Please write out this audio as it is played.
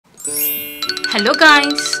Hello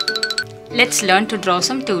guys! Let's learn to draw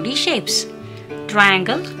some 2D shapes.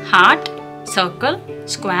 Triangle, heart, circle,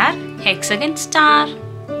 square, hexagon, star.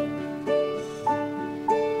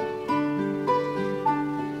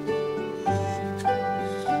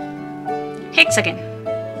 Hexagon.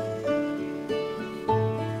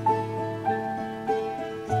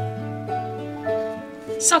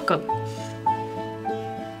 Circle.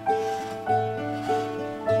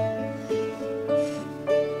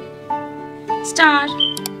 Star.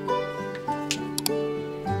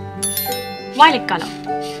 Violet color.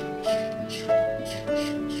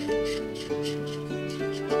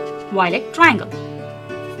 Violet triangle.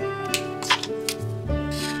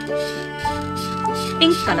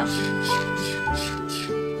 Pink color.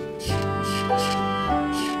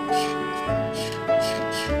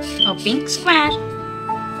 A pink square.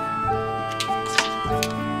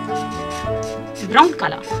 Brown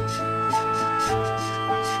color.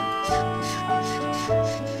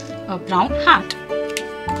 A brown heart.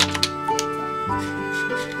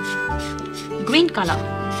 Green color.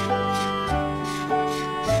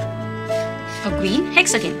 A green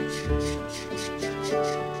hexagon.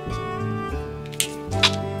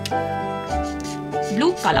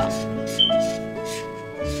 Blue color.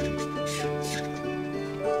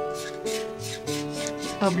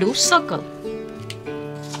 A blue circle.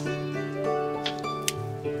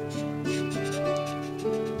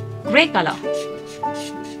 Gray color.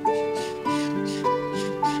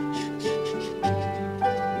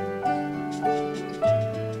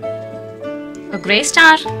 A gray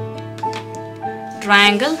star.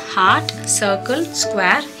 Triangle, heart, circle,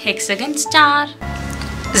 square, hexagon, star.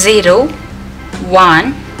 0,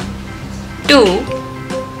 1, 2,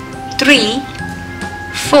 3,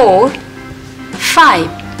 4, 5.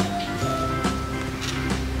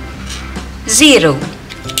 0,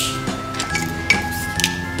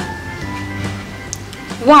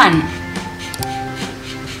 1.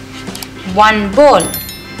 One ball.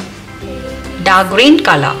 Dark green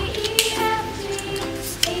color.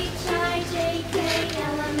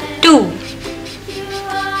 2.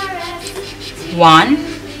 1,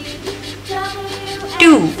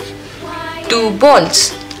 2. Two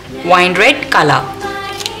balls. Wine red color.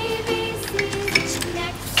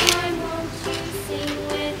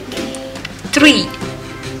 3.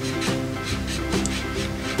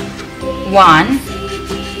 1,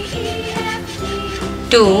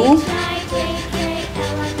 2,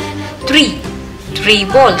 3. Three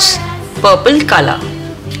balls. Purple color.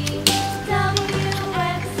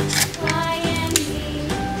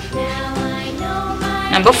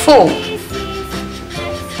 4.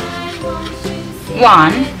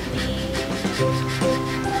 1,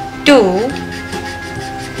 2,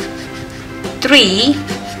 3,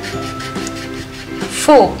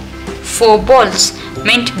 4. Four balls.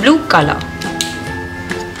 Mint blue color.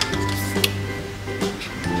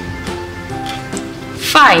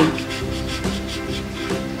 5.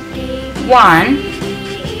 1,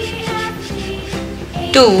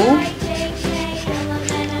 2,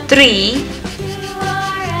 3,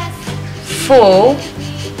 4,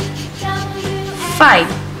 5.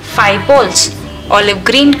 5 balls. Olive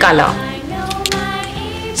green color.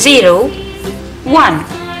 0, 1.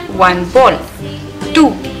 One ball. 2,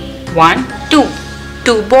 1, 2.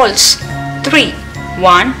 Two balls. 3,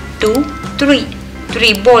 1, 2, 3.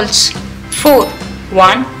 Three balls. 4,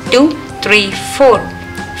 1, 2, 3, 4.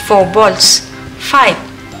 Four balls. 5,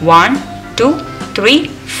 1, 2, 3,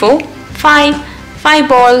 4, 5. 5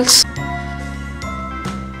 balls.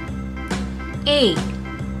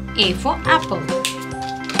 A for apple.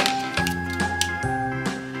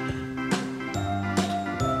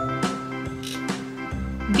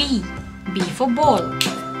 B for ball.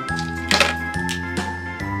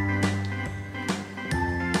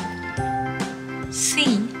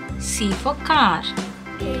 C for car.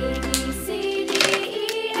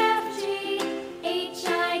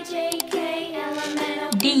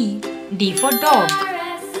 D for dog.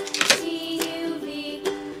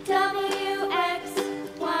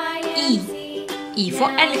 E for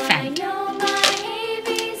elephant.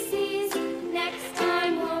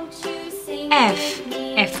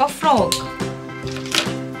 F for frog.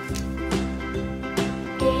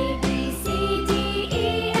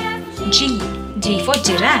 G for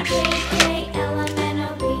giraffe.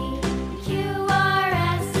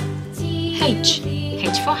 H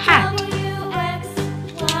for hat.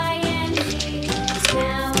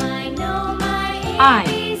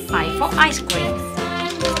 I for ice cream.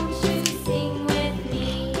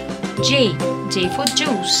 J for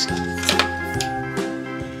juice.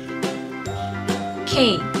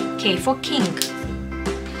 K for king.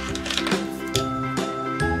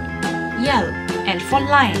 L for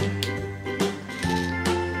lion.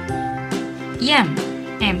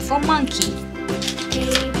 M for monkey.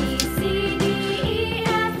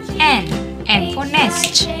 N for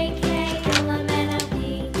nest.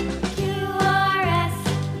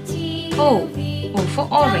 O for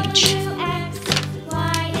orange.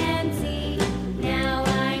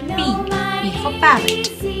 P for parrot.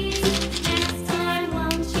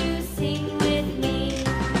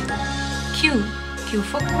 Q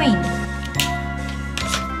for queen.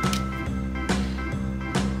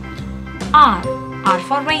 R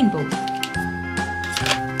for rainbow.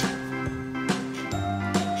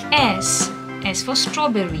 S for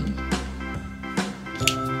strawberry.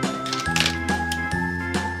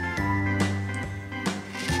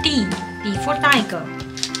 T for tiger.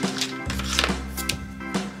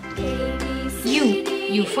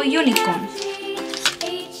 U for unicorn.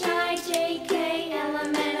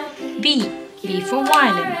 V for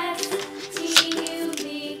violin.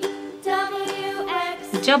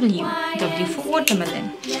 W for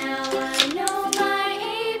watermelon.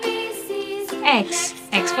 X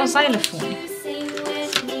for xylophone.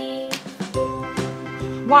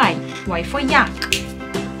 Y for yak.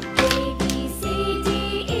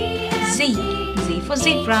 Z for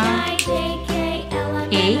zebra.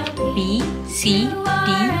 A, B, C, D,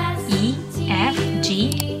 E, F, G,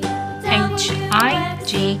 H, I,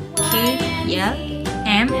 J, K, L,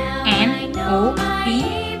 M, N, O, P,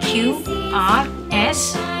 Q, R,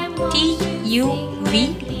 S, T, U,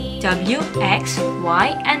 V, W, X, Y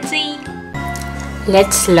and Z.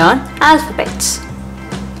 Let's learn alphabets.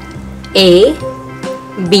 A,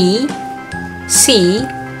 B, C,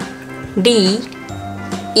 D,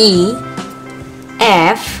 E,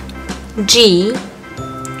 F, G,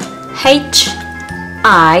 H,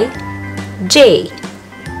 I, J.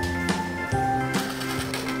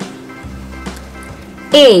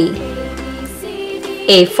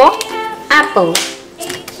 A for apple.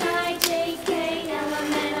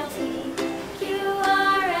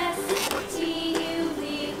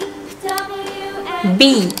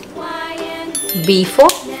 B for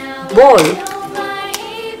ball.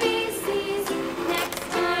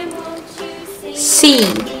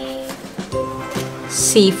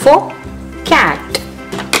 C for cat.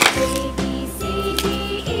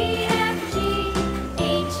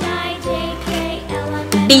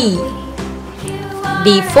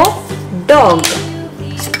 D for dog.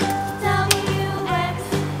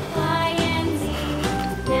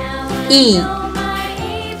 E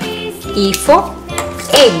for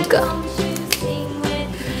egg.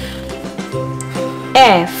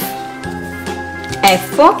 F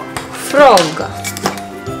for frog.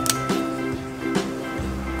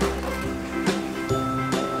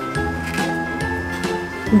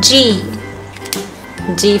 G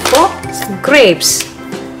for grapes.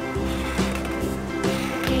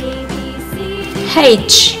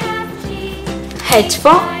 H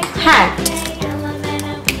for hat.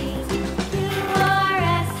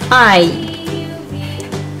 I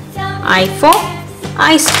for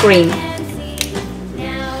ice cream.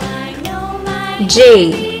 J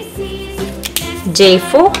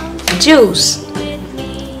for juice.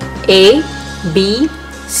 A, B,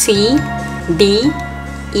 C, D,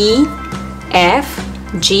 E, F,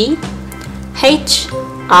 G, H,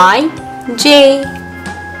 I, J.